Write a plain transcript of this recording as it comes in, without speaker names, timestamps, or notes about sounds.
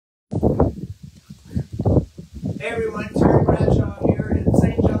Hey everyone, Terry Bradshaw here in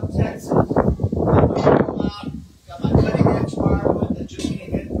St. Joe, Texas. Got my Cutting Edge Firewood that just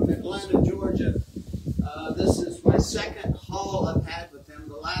came in from Atlanta, Georgia. This is my second haul I've had with them.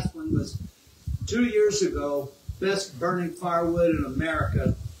 The last one was 2 years ago, best burning firewood in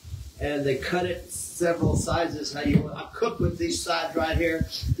America. And they cut it several sizes. I cook with these sides right here.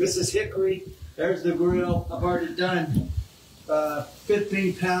 This is hickory. There's the grill. I've already done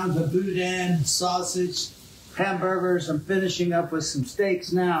 15 pounds of boudin, sausage, hamburgers. I'm finishing up with some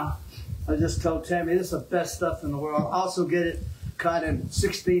steaks now. I just told Tammy this is the best stuff in the world. Also get it cut in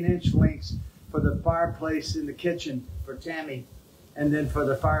 16-inch lengths for the fireplace in the kitchen for Tammy, and then for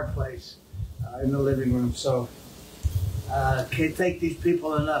the fireplace in the living room. So can't thank these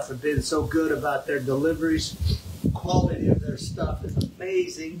people enough for being so good about their deliveries. The quality of their stuff is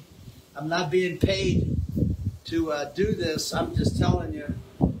amazing. I'm not being paid to do this. I'm just telling you,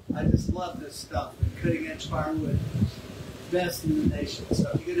 I just love this stuff. Cutting Edge Firewood, best in the nation.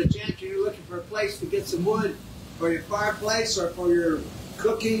 So if you get a chance, you're looking for a place to get some wood for your fireplace or for your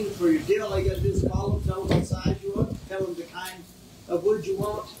cooking, for your deal, all you got to do is call them, tell them what size you want, tell them the kind of wood you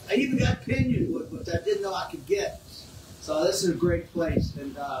want. I even got pinion wood, which I didn't know I could get. So this is a great place,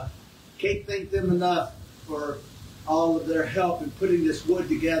 and can't thank them enough for all of their help in putting this wood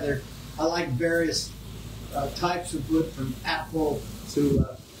together. I like various types of wood, from apple to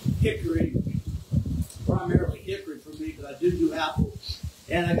hickory, primarily hickory for me, but I do apple.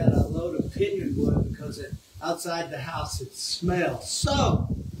 And I got a load of pinion wood because outside the house it smells so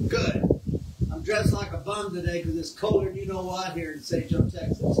good. I'm dressed like a bum today because it's colder than you know what here in St. Joe,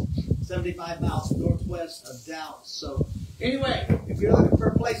 Texas. 75 miles northwest of Dallas. So anyway, if you're looking for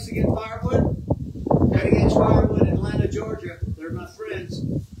a place to get firewood, Cutting Edge Firewood, Atlanta, Georgia, they're my friends,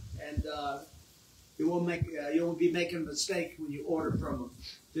 and you won't be making a mistake when you order from them.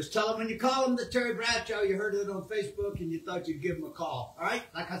 Just tell them when you call them that Terry Bradshaw, you heard it on Facebook and you thought you'd give them a call. All right?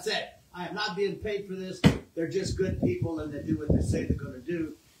 Like I said, I am not being paid for this. They're just good people, and they do what they say they're going to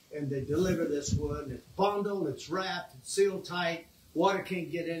do. And they deliver this wood. It's bundled, it's wrapped, it's sealed tight. Water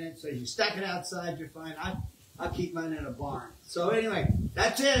can't get in it, so you stack it outside, you're fine. I keep mine in a barn. So anyway,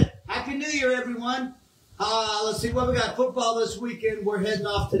 that's it. Happy New Year, everyone. Let's see what we got. Football this weekend. We're heading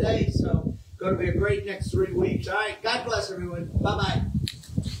off today, so going to be a great next 3 weeks. All right, God bless everyone. Bye-bye.